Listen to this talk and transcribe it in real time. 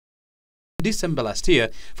December last year,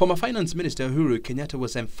 former Finance Minister Uhuru Kenyatta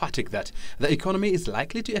was emphatic that the economy is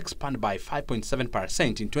likely to expand by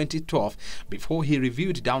 5.7% in 2012 before he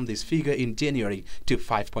reviewed down this figure in January to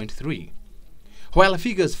 5.3%. While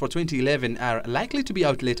figures for 2011 are likely to be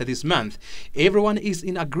out later this month, everyone is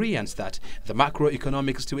in agreement that the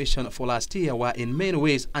macroeconomic situation for last year were in many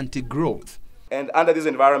ways anti-growth. And under this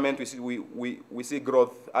environment, we see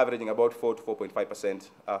growth averaging about 4 to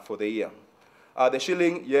 4.5% for the year. The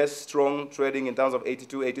shilling, yes, strong trading in terms of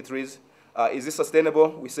 82, 83s. Is this sustainable?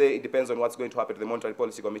 We say it depends on what's going to happen to the Monetary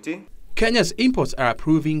Policy Committee. Kenya's imports are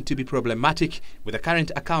proving to be problematic, with the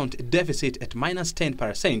current account deficit at minus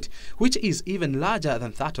 10%, which is even larger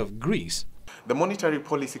than that of Greece. The Monetary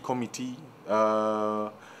Policy Committee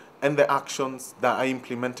and the actions that are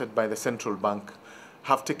implemented by the central bank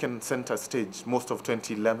have taken center stage most of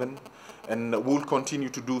 2011 and will continue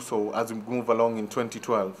to do so as we move along in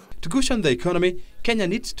 2012. To cushion the economy, Kenya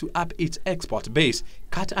needs to up its export base,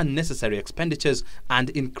 cut unnecessary expenditures, and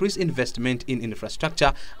increase investment in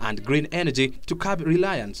infrastructure and green energy to curb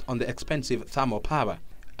reliance on the expensive thermal power.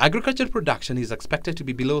 Agricultural production is expected to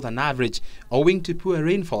be below than average owing to poor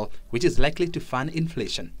rainfall, which is likely to fan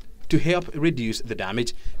inflation. To help reduce the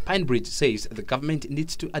damage, Pine-bridge says the government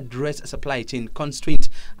needs to address supply chain constraints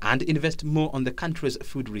and invest more on the country's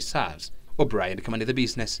food reserves. O'Brien commanded the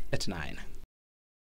business at 9.